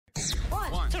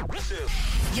One, two.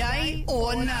 Yay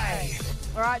or nay?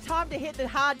 All right, time to hit the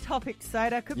hard topics,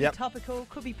 Soda. Could Yep. be topical,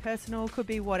 could be personal, could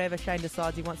be whatever Shane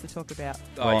decides he wants to talk about.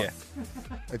 Oh, Right. yeah.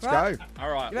 Let's Right. go.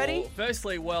 All right. You ready? Well,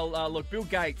 firstly, look, Bill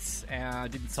Gates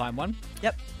didn't sign one.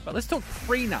 Yep. But let's talk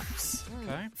prenups.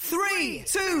 Okay. 3,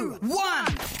 2,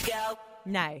 1. Go.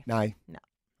 Nay. Nay. No.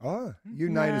 Oh, you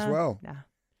nayed as well. Nah.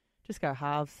 Just go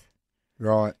halves.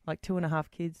 Right. Like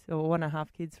 2.5 kids or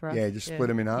 1.5 kids for us. Yeah, just split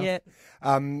them in half. Yeah,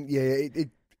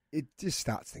 It just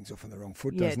starts things off on the wrong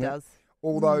foot, yeah, it doesn't it? does.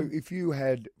 Although, if you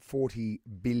had $40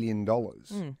 billion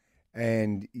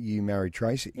and you married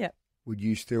Tracy, Yep. would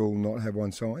you still not have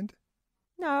one signed?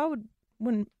 No,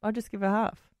 wouldn't. I'd just give her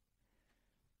half.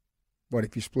 What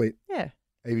if you split? Yeah.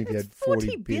 Even if you It's had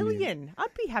 40 billion.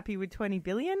 I'd be happy with 20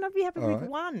 billion. I'd be happy All with right.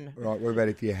 one. Right, what about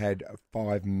if you had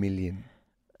 5 million?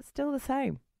 Still the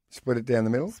same. Split it down the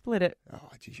middle? Split it. Oh,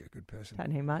 geez, you're a good person. Don't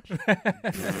need much.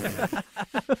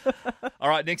 All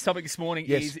right, next topic this morning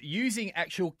Yes. is using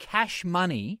actual cash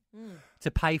money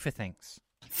to pay for things.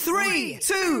 3,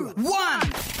 2, 1.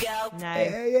 Go.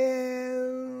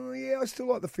 No. Yeah, I still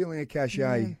like the feeling of cash,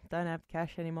 eh? Don't have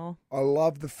cash anymore. I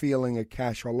love the feeling of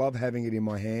cash. I love having it in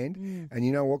my hand. And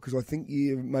you know what? Because I think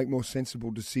you make more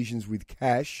sensible decisions with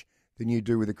cash than you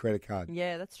do with a credit card.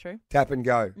 Yeah, that's true. Tap and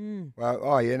go. Well,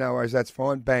 oh, yeah, no worries, that's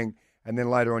fine. Bang. And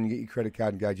then later on you get your credit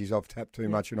card and go, geez, I've tapped too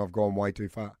much and I've gone way too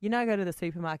far. You know, go to the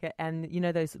supermarket and you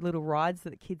know those little rides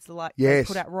that the kids like Yes.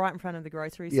 they put out right in front of the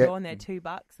grocery Yep. store and they're $2.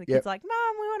 The Yep. kid's like,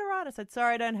 Mum, we want a ride. I said,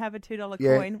 sorry, I don't have a $2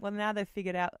 Yeah. coin. Well, now they've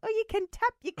figured out, oh, you can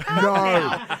tap your card No.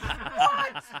 now.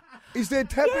 What? Is there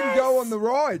tap and go on the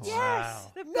rides? Yes,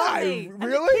 they've got No, me. And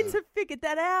really? the kids have figured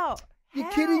that out. You're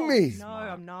How? kidding me. No,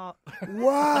 I'm not.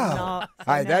 Wow. not.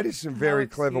 Hey, No, that is some very no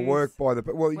clever excuse. work by the...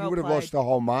 Well, you Well would have played. lost a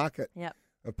whole market Yep.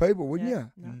 of people, wouldn't Yeah.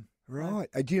 you? No. Right.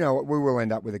 Do you know what? We will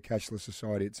end up with a cashless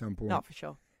society at some point. Not for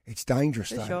sure. It's dangerous,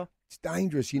 For though. sure. It's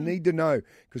dangerous. You need to know.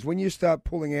 Because when you start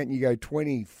pulling out and you go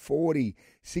 20, 40,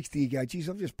 60, you go, geez,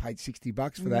 I've just paid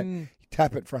 $60 for that. You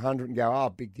tap it for 100 and go, oh,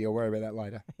 big deal. Worry about that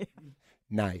later.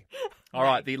 Nay. All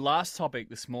right, the last topic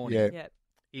this morning Yeah. Yep.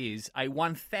 is a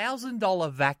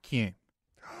 $1,000 vacuum.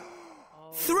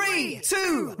 3,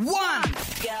 2, 1.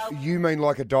 Go. You mean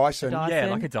like a Dyson? Yeah,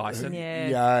 like a Dyson.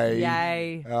 Yeah. Yay.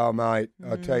 Yay. Oh, mate,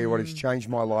 I tell you what, it's changed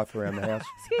my life around the house.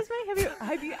 Excuse me,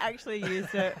 have you actually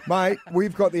used it? Mate,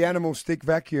 we've got the animal stick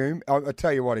vacuum. I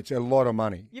tell you what, it's a lot of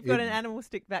money. You've got an animal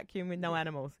stick vacuum with no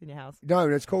animals in your house. No,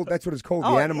 that's what it's called,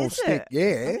 Oh, the animal is stick. it?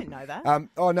 Yeah. I didn't know that.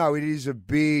 Oh, no, it is a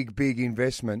big, big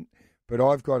investment. But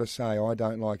I've got to say, I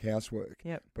don't like housework.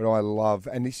 Yep. But I love,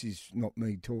 and this is not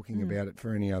me talking about it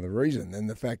for any other reason than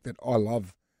the fact that I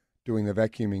love doing the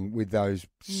vacuuming with those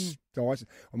Dyson.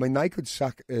 I mean, they could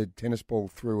suck a tennis ball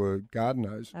through a garden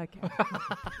hose. Okay.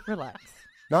 Relax.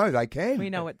 No, they can. We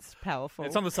know it's powerful.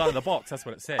 It's on the side of the box, that's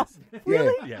what it says. Yeah.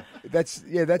 Yeah. That's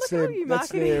Look at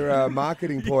their you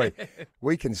marketing ploy.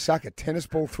 We can suck a tennis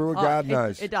ball through a Oh, garden it,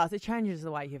 hose. it does. It changes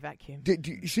the way you vacuum.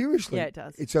 Seriously? Yeah, it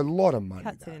does. It's a lot of money.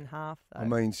 Cuts though. it in half, though. I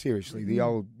mean, seriously, the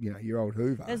old, your old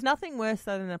Hoover. There's nothing worse,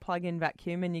 though, than a plug-in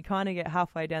vacuum, and you kind of get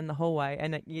halfway down the hallway,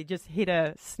 and you just hit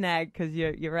a snag because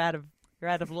you're out of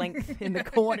length in the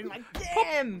corner. Like,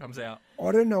 damn! Comes out.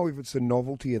 I don't know if it's the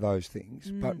novelty of those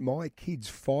things, but my kids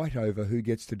fight over who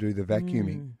gets to do the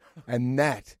vacuuming, and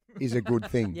that is a good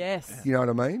thing. Yes. You know what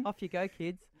I mean? Off you go,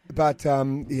 kids. But,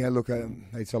 look,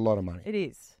 it's a lot of money. It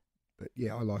is. But,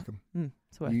 yeah, I like them.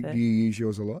 It's worth Do it. you use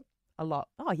yours a lot? A lot.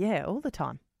 Oh, yeah, all the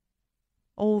time.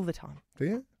 All the time. Do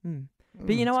you?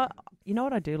 But you know what? You know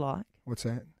what I do like? What's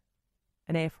that?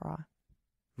 An air fryer.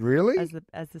 Really?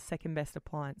 As the second best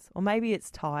appliance. Or maybe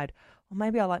it's Tide. Or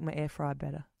maybe I like my air fryer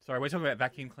better. Sorry, we're talking about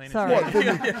vacuum cleaners. Sorry. What,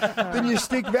 then you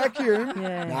stick vacuum?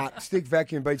 Yeah. Nah, stick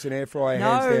vacuum beats an air fryer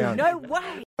hands down. No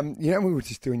way. We were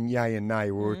just doing yay and nay.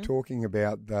 We were talking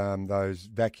about those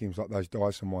vacuums, like those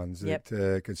Dyson ones Yep.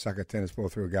 that could suck a tennis ball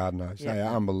through a garden hose. Yep. They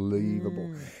are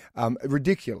unbelievable.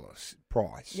 Ridiculous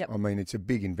price. Yep. I mean, it's a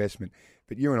big investment.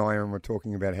 But you and I, Aaron, were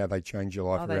talking about how they change your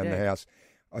life Oh, they around the do. house.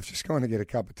 I've just gone to get a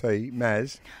cup of tea.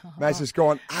 Maz has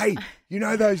gone, hey, you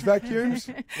know those vacuums?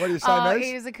 What do you say, Maz?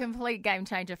 It was a complete game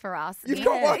changer for us. You've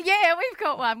got one? Yeah, we've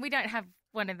got one. We don't have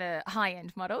one of the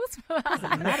high-end models.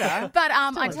 Doesn't matter. But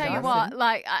I Still a tell you Dyson. what,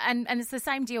 like, and it's the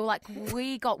same deal. Like,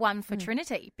 we got one for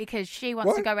Trinity because she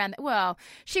wants to What? go around. Well,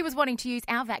 she was wanting to use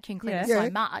our vacuum cleaner Yeah.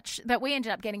 so much that we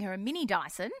ended up getting her a mini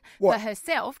Dyson What? for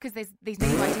herself because there's these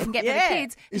mini ones you can get for Yeah. the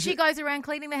kids. And Is she it- goes around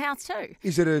cleaning the house too.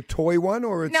 Is it a toy one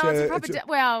or it's No, it's a proper. it's a-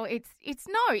 Well, it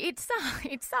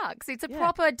sucks. It's a Yeah.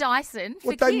 proper Dyson for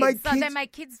What, they kids. make So they kids-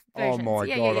 make kids Oh, versions. my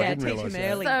yeah, God, I yeah, didn't yeah. realise Teach 'em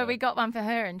that. early. So we got one for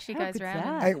her, and she How goes good's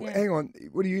around. that? and- Hang on,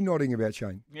 What are you nodding about,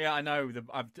 Shane? Yeah, I know.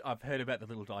 I've heard about the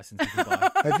little Dysons you can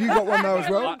buy. Have you got one though as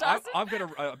well? I've got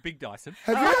a big Dyson.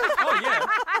 Have you? Oh yeah.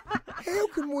 How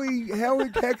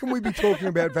can we be talking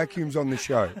about vacuums on the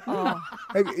show?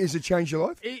 Has it changed your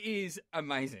life? It is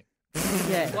amazing.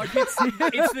 Yeah. Like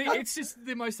it's just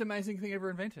the most amazing thing ever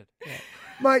invented.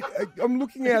 Mate, I'm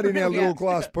looking out in our little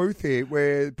glass booth here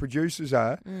where the producers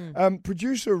are.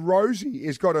 Producer Rosie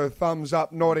has got her thumbs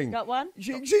up nodding. Got one?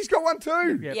 She's got one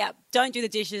too. Yep. Yeah, don't do the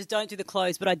dishes, don't do the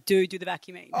clothes, but I do the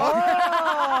vacuuming.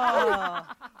 Oh.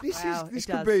 This Wow, this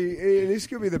it could does. this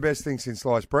could be the best thing since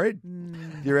sliced bread. Do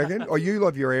you reckon? Oh, you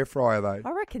love your air fryer though.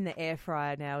 I reckon the air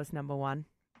fryer now is number one.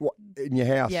 What, in your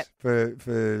house Yep.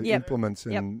 for Yep. implements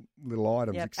and little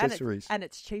items, Yep. accessories. And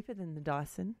it's cheaper than the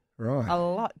Dyson. Right. A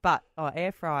lot. But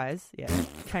air fryers,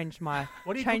 changed my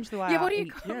What do you changed the way Yeah, I what do you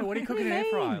eat. Yeah, what do you cook in an air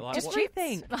mean? fryer? Like, Just what- chips?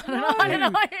 Everything. I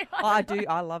don't know. I do.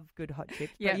 I love good hot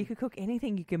chips. Yeah. But you could cook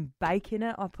anything. You can bake in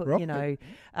it. I put, Right.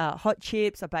 hot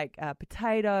chips. I bake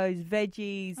potatoes,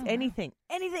 veggies, Oh, anything.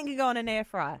 Anything can go in an air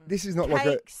fryer. This is not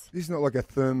Cakes. like a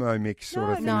Thermomix sort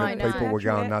of thing No, that no. people were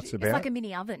going nuts It's about. like a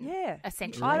mini oven. Yeah.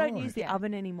 Essentially. I don't Right. use the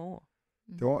oven anymore.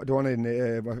 do I need an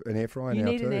air fryer You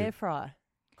now need too? an air fryer.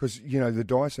 Because, the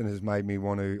Dyson has made me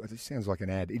want to... This sounds like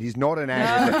an ad. It is not an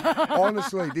ad.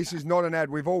 Honestly, this is not an ad.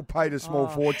 We've all paid a small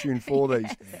fortune for these.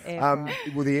 The air fryer.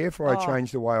 Will the air fryer Oh.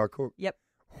 change the way I cook? Yep.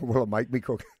 Will it make me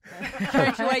cook?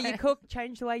 Change the way you cook,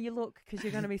 change the way you look, because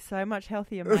you're going to be so much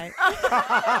healthier, mate.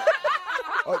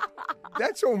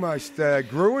 That's almost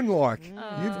Gruen-like.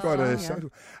 You've got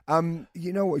a...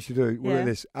 you know what you should do? What Yeah. about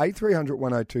this? 8300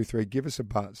 1023. Give us a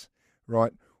buzz,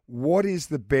 right? What is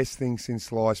the best thing since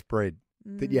sliced bread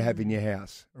that you have in your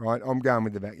house, right? I'm going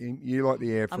with the vacuum. You like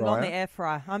the air fryer. I'm on the air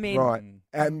fryer. I mean, Right.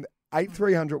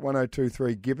 8300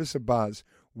 1023. Give us a buzz.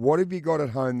 What have you got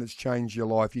at home that's changed your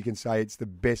life? You can say it's the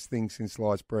best thing since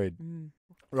sliced bread.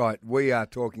 Right. We are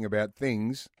talking about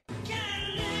things.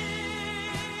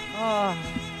 oh,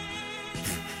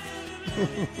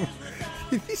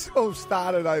 This all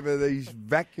started over these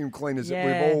vacuum cleaners Yeah.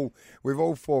 that we've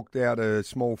all forked out a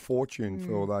small fortune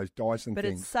for those Dyson but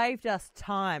things. it's saved us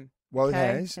time. Well, okay?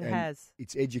 it has. It and has.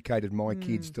 It's educated my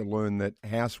kids to learn that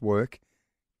housework,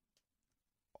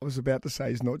 I was about to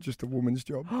say, is not just a woman's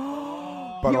job.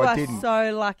 But you I are didn't.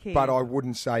 so lucky. But I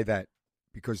wouldn't say that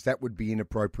because that would be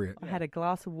inappropriate. I had a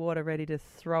glass of water ready to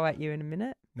throw at you in a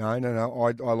minute. No.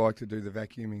 I like to do the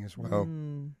vacuuming as well.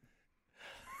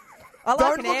 I like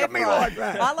Don't an look air at me fryer. like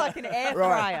that. I like an air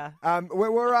fryer.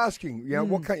 We're asking,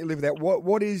 what can't you live without?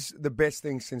 What is the best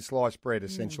thing since sliced bread,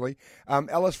 essentially?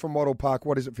 Alice from Wattle Park,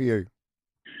 what is it for you?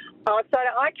 Oh, so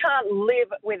I can't live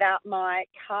without my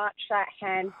Karcher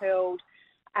handheld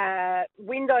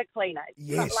window cleaner. It's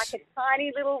Yes. like a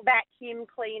tiny little vacuum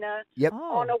cleaner Yep.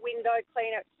 Oh. on a window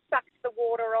cleaner. It sucks the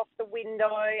water off the window,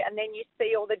 and then you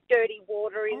see all the dirty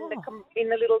water in in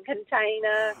the little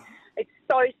container. It's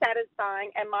so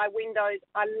satisfying, and my windows,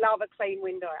 I love a clean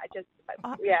window.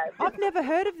 I've never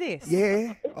heard of this.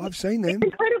 Yeah, I've seen them. It's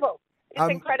incredible. It's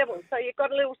Um, incredible. So you've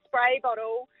got a little spray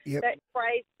bottle Yep. that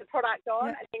sprays the product on,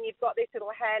 Yep. and then you've got this little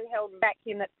handheld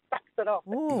vacuum that sucks it off.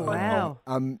 Oh, wow.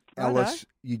 Alice,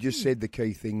 you just said the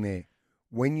key thing there.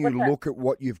 When you What's that? look at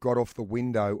what you've got off the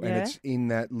window and Yeah. it's in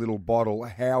that little bottle,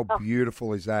 how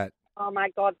beautiful is that? Oh, my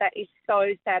God, that is so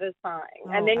satisfying. Oh,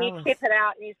 and then you Alice. tip it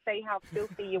out and you see how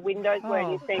filthy your windows were,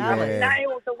 and you Oh, think, Alice. oh,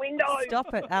 nails the windows.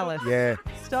 Stop it, Alice. Yeah.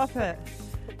 Stop it.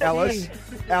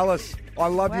 Alice, I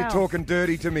love you Wow. talking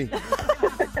dirty to me.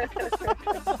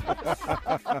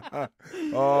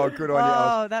 Oh, good on you,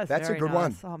 Oh, Alice. that's a very good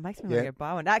nice. one. Oh, it makes me Yeah. want to go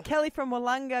buy one. Kelly from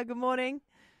Wollonga, good morning.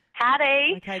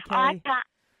 Howdy. Okay, I Kelly.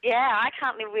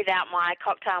 can't live without my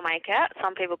cocktail maker.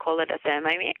 Some people call it a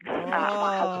Thermomix.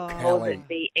 My husband calls Kelly. it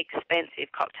the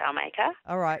expensive cocktail maker.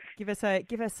 All right, give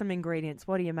us some ingredients.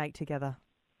 What do you make together?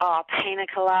 Oh, pina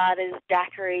coladas,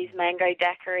 daiquiris, mango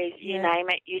daiquiris, you Yeah. name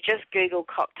it. You just Google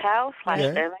cocktail / Yeah.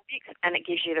 Thermomix and it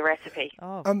gives you the recipe.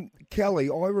 Oh, Kelly,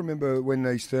 I remember when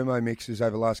these Thermomixes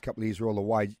over the last couple of years were all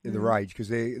the rage because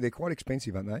they're quite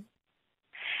expensive, aren't they?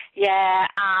 Yeah,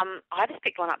 I just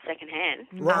picked one up secondhand.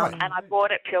 Right. And I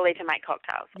bought it purely to make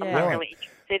cocktails. I'm Yeah. not Right. really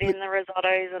interested in the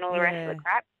risottos and all the rest of the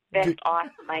crap. Best ice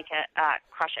maker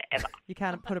crusher ever. you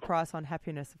can't put a price on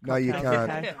happiness. Of No, you cocktails,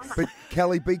 can't. okay? But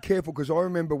Kelly, be careful because I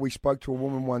remember we spoke to a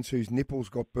woman once whose nipples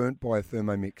got burnt by a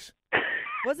Thermomix.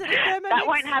 Was it a Thermomix? That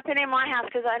won't happen in my house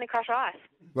because I only crush ice.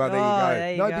 Well, there Oh, you go.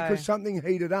 there you No, go. because something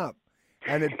heated up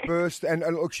and it burst. And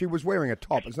look, she was wearing a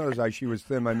top. It's not as though she was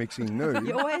Thermomixing nude.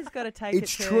 You always got to take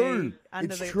It's it to true. Under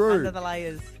It's the true. under the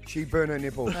layers. She burned her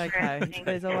nipples. Okay,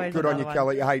 there's always Good on you, another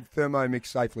one. Kelly. Hey, Thermomix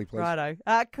safely, please. Righto.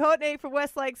 Courtney from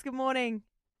West Lakes. Good morning.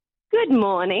 Good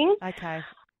morning. Okay.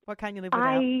 What can't you live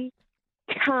without? I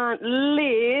can't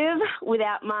live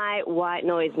without my white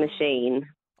noise machine.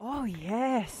 Oh,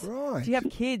 yes. Right. Do you have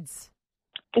kids?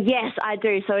 Yes, I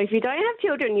do. So if you don't have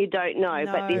children, you don't know.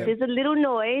 No. But this is a little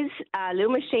noise, a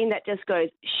little machine that just goes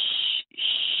shh,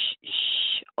 shh,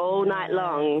 shh all night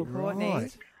long. Courtney,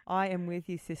 Right. I am with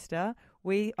you, sister.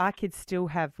 Our kids still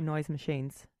have noise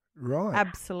machines. Right.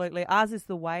 Absolutely. Ours is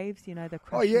the waves, the Oh,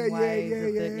 crushing yeah,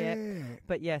 waves. yeah.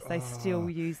 But yes, they still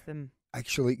use them.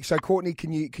 Actually, so Courtney,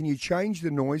 can you change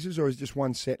the noises, or is it just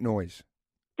one set noise?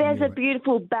 There's a Anyway.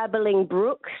 beautiful babbling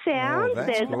brook sound.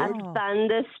 that's There's good. a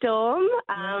thunderstorm.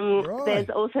 Right. There's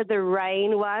also the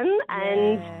rain one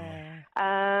and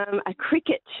a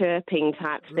cricket chirping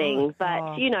type thing. Right.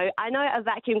 But, I know a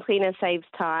vacuum cleaner saves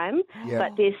time, Yeah.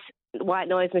 but this white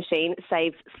noise machine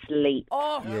saves sleep.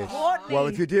 Oh, Yes. Courtney. Well,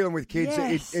 if you're dealing with kids,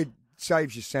 Yes. it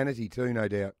saves your sanity too, no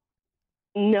doubt.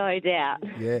 No doubt.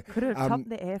 Yeah. Could have topped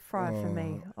the air fryer for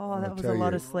me. Oh, that was a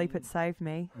lot of sleep. It saved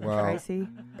me, Well, Tracy.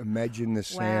 Imagine the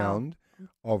sound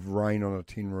of rain on a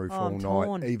tin roof all I'm night,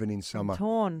 torn. even in summer.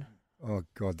 Torn. Oh,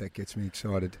 God, that gets me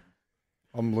excited.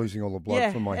 I'm losing all the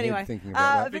blood from my anyway. head thinking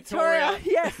about that. Victoria.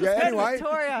 Yes. Yeah, let's go to anyway.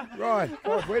 Victoria. Right.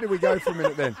 God, where do we go for a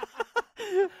minute then?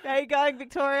 How you going,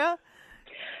 Victoria?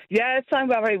 Yes, I'm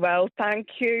very well, thank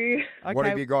you. Okay. What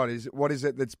have you got? What is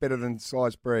it that's better than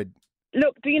sliced bread?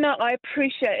 Look, do you know, I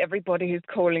appreciate everybody who's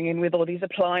calling in with all these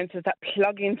appliances that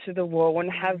plug into the wall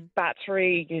and have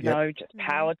battery, just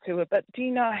power to it. But do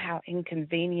you know how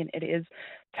inconvenient it is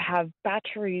to have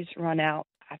batteries run out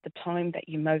at the time that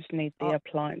you most need the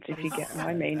appliance, if you get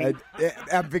my meaning?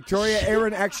 Victoria,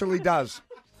 Erin actually does.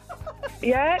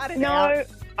 Yeah, no,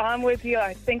 I'm with you.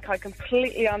 I think I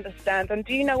completely understand. And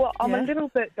do you know what? I'm a little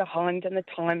bit behind in the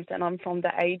times, and I'm from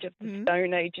the age of the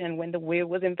Stone Age and when the wheel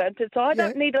was invented. So I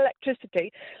don't need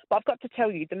electricity. But I've got to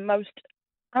tell you, the most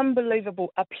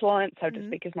unbelievable appliance, so to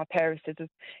speak, is my pair of scissors.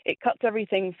 It cuts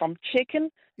everything from chicken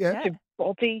to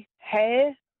body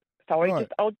hair. Sorry,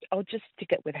 I'll just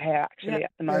stick it with hair actually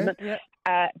at the moment.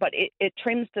 But it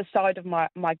trims the side of my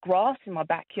grass in my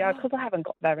backyard because I haven't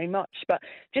got very much. But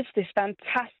just this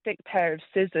fantastic pair of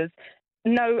scissors,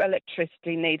 no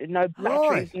electricity needed, no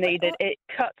batteries needed. It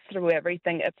cuts through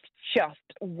everything. It's just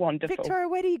wonderful. Victoria,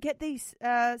 where do you get these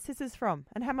scissors from,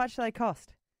 and how much do they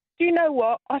cost? Do you know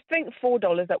what? I think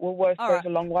 $4 at Woolworths goes a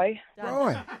long way.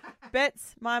 Right.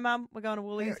 Bets, my mum, we're going to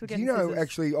Woolies. We're Do getting you know, scissors.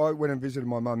 actually, I went and visited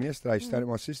my mum yesterday, stayed at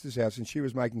my sister's house, and she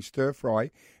was making stir fry,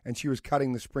 and she was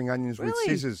cutting the spring onions with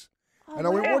scissors. And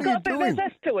I went, what are you doing?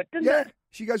 There's to it, doesn't Yeah. it?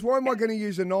 She goes, why am I going to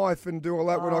use a knife and do all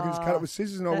that when I can just cut it with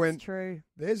scissors? And I That's went, true.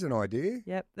 there's an idea.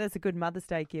 Yep, that's a good Mother's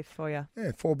Day gift for you.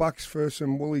 Yeah, $4 for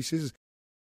some woolly scissors.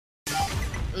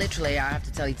 Literally, I have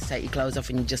to tell you to take your clothes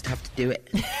off and you just have to do it.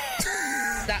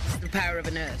 That's the power of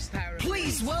a nurse.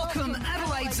 Please welcome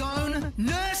Adelaide's own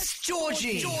Nurse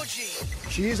Georgie.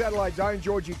 She is Adelaide's own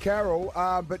Georgie Carroll,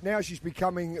 but now she's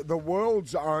becoming the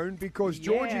world's own because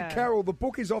Georgie Carroll, the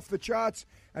book is off the charts,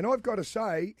 and I've got to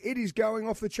say, it is going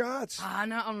off the charts. I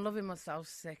know, I'm loving myself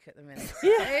sick at the minute.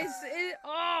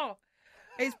 Yeah.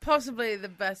 It's possibly the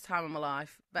best time of my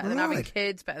life. Better than having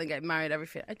kids, better than getting married,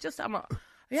 everything. I just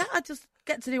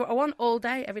get to do what I want all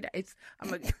day, every day.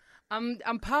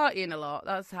 I'm partying a lot.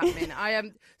 That's happening.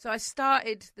 So I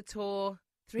started the tour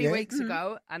 3 weeks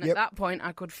ago, and at that point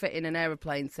I could fit in an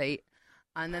aeroplane seat.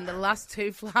 And then the last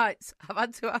 2 flights, I've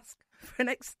had to ask for an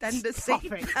extender seat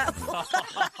belt.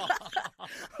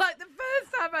 Like the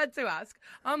first time I had to ask,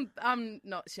 I'm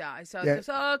not shy, so I just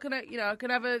can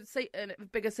I have a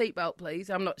bigger seatbelt, please?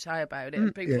 I'm not shy about it.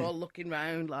 And people are all looking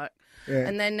round like.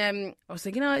 And then I was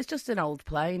thinking, it's just an old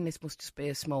plane. This must just be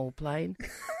a small plane.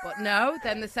 But no,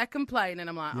 then the second plane, and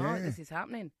I'm like, this is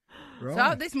happening. Right.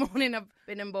 So this morning I've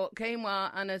been and bought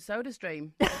quinoa and a soda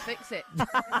stream to fix it.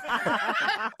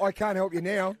 I can't help you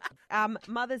now.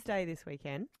 Mother's Day this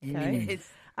weekend. Okay.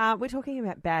 Yes. We're talking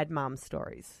about bad mum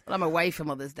stories. Well, I'm away for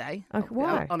Mother's Day.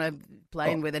 Why? On a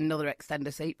plane with another extender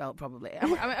seatbelt, probably.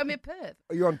 I'm in Perth.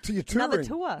 You're touring. Another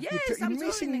tour. Yes, You're I'm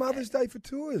missing touring Mother's Day for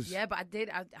tours. Yeah, but I did.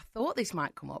 I thought this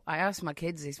might come up. I asked my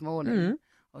kids this morning.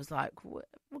 I was like,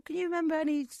 can you remember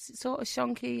any sort of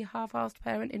shonky, half-assed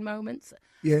parenting moments?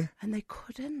 Yeah. And they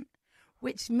couldn't,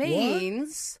 which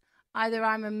means either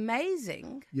I'm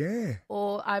amazing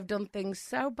or I've done things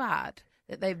so bad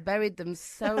that they've buried them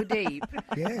so deep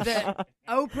that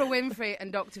Oprah Winfrey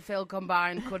and Dr. Phil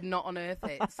combined could not unearth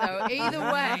it. So either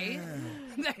way,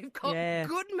 they've got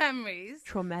good memories.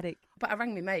 Traumatic. But I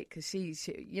rang my mate because she,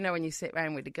 when you sit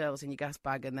around with the girls in your gas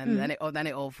bag and then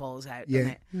it all falls out,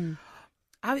 doesn't it?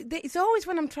 It's always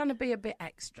when I'm trying to be a bit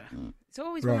extra. It's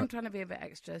always when Right. I'm trying to be a bit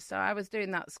extra. So I was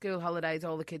doing that school holidays,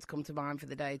 all the kids come to mind for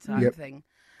the day type thing.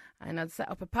 And I'd set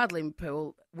up a paddling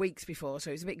pool weeks before, so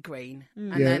it was a bit green.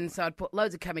 And then, so I'd put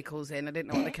loads of chemicals in. I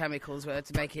didn't know what the chemicals were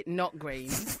to make it not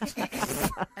green.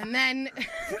 And then...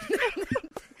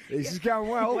 This is going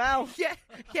well. Yeah.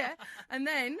 And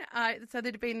then, so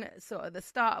there'd been sort of the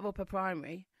start of upper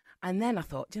primary. And then I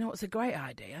thought, do you know what's a great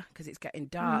idea? Because it's getting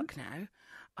dark now.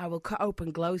 I will cut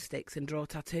open glow sticks and draw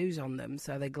tattoos on them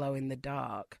so they glow in the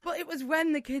dark. But it was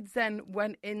when the kids then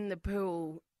went in the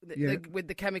pool with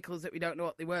the chemicals that we don't know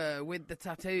what they were, with the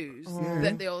tattoos,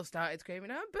 that they all started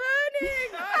screaming, I'm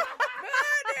burning!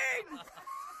 I'm burning!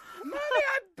 Mummy,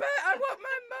 I want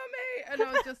my mummy! And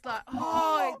I was just like,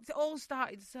 it all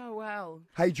started so well.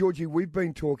 Hey, Georgie, we've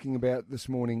been talking about this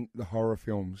morning the horror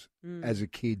films as a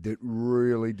kid that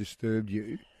really disturbed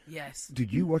you. Yes.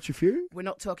 Did you watch a few? We're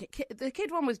not talking... The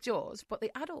kid one was Jaws, but the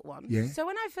adult one... Yeah. So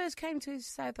when I first came to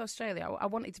South Australia, I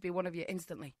wanted to be one of you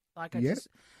instantly. Like, I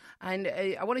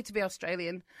wanted to be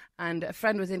Australian, and a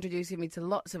friend was introducing me to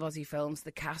lots of Aussie films,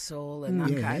 The Castle and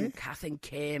that kind of Kath and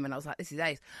Kim, and I was like, this is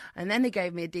ace. And then they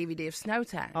gave me a DVD of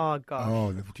Snowtown. Oh, gosh.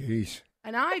 Oh, jeez.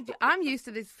 And I'm used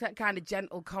to this kind of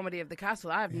gentle comedy of The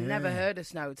Castle. I've never heard of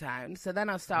Snowtown. So then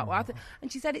I start watching,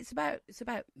 and she said it's about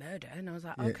murder, and I was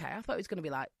like, okay. I thought it was going to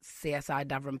be like CSI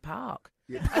Davern Park.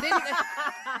 Yeah.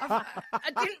 I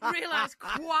didn't realise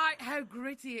quite how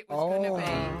gritty it was going to be.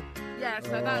 Yeah,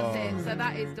 so that's it. So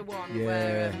that is the one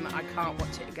where I can't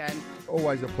watch it again.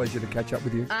 Always a pleasure to catch up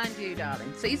with you. And you,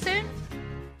 darling. See you soon.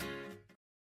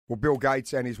 Well, Bill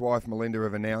Gates and his wife Melinda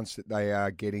have announced that they are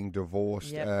getting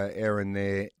divorced. Erin,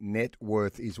 their net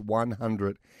worth is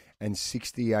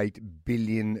 $168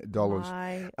 billion.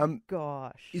 My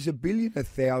gosh. Is a billion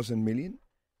 1,000 million?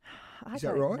 Is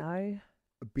that right? No.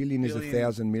 A billion is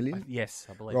 1,000 million? Yes,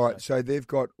 I believe right, so they've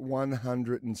got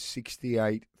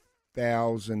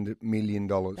 $168,000 million.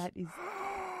 That is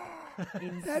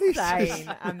insane That is just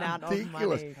amount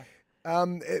ridiculous. of money.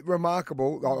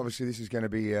 Remarkable. Obviously, this is going to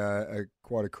be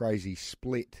quite a crazy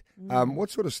split. What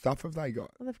sort of stuff have they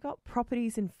got? Well, they've got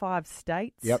properties in 5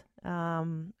 states. Yep. I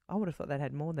would have thought they'd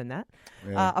had more than that.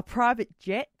 Yeah. A private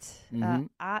jet,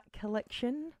 art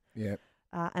collection. Yep.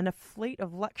 And a fleet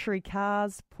of luxury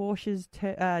cars, Porsches,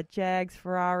 Jags,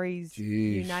 Ferraris,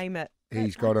 you name it.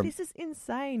 He's got them. This is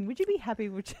insane. Would you be happy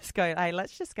with just go, hey,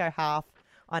 let's just go half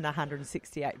on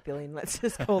 168 billion. Let's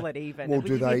just call it even. Well, Would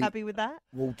you be happy with that?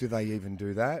 Well, do they even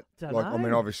do that? Don't I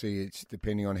mean, know. obviously, it's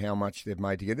depending on how much they've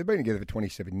made together. They've been together for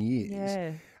 27 years.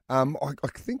 Yeah. I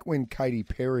think when Katy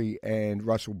Perry and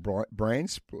Russell Brand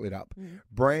split up,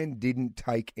 Brand didn't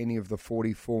take any of the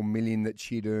 $44 million that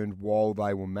she'd earned while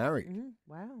they were married.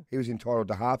 Wow. He was entitled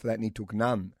to half of that, and he took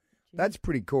none. That's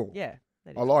pretty cool. Yeah.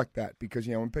 I like that because,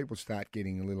 when people start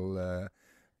getting a little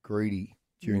greedy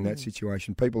during that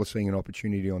situation, people are seeing an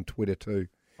opportunity on Twitter too.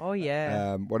 Oh,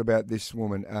 yeah. What about this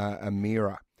woman,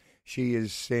 Amira? She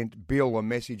has sent Bill a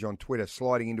message on Twitter,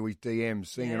 sliding into his DMs,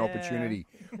 seeing an opportunity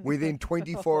within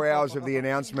 24 hours of the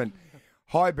announcement.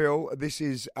 Hi, Bill. This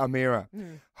is Amira.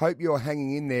 Hope you're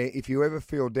hanging in there. If you ever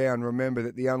feel down, remember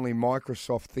that the only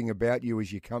Microsoft thing about you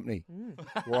is your company.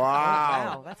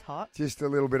 Wow. That's hot. Just a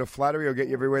little bit of flattery will get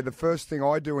you everywhere. The first thing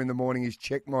I do in the morning is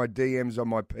check my DMs on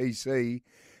my PC.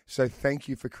 So thank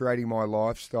you for creating my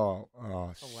lifestyle. Oh,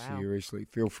 wow. Seriously.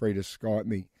 Feel free to Skype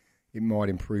me. It might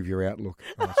improve your outlook.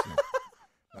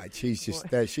 Mate,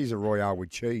 she's a Royale with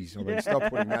cheese. I mean, stop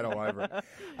putting that all over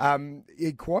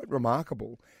it. Quite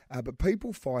remarkable. But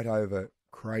people fight over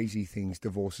crazy things,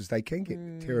 divorces. They can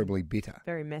get terribly bitter.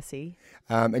 Very messy.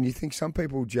 And you think some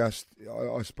people just,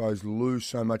 I suppose, lose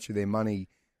so much of their money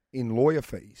in lawyer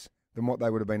fees than what they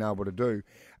would have been able to do.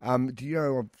 Do you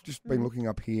know, I've just been looking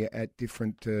up here at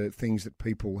different things that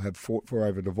people have fought for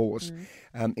over divorce.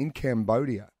 In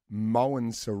Cambodia,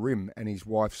 Moen Sarim and his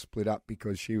wife split up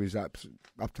because she was up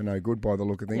to no good by the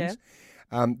look of things.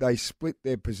 Yeah. They split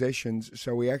their possessions,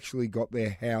 so we actually got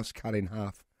their house cut in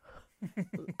half.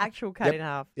 Actual cut in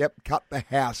half. Yep, cut the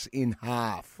house in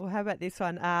half. Well, how about this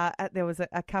one? There was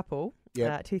a couple,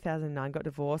 2009, got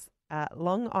divorced.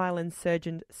 Long Island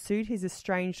surgeon sued his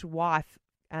estranged wife,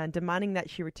 demanding that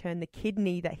she return the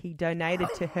kidney that he donated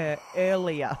to her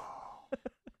earlier.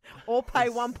 Or pay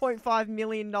 $1.5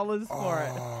 million for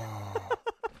it.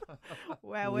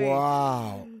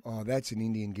 Wow. Oh, that's an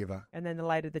Indian giver. And then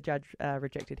later the judge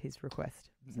rejected his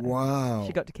request. So wow.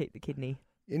 She got to keep the kidney.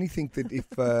 Anything that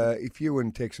if you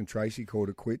and Tex and Tracy called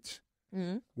it quits,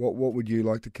 what would you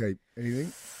like to keep?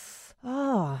 Anything?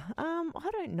 Oh, I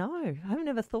don't know. I've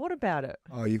never thought about it.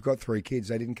 Oh, you've got 3 kids.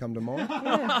 They didn't come to mind?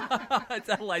 It's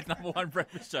Adelaide's '1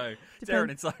 breakfast show. Darren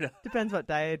and Soda. Depends what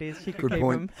day it is. She could Good keep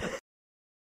point. them.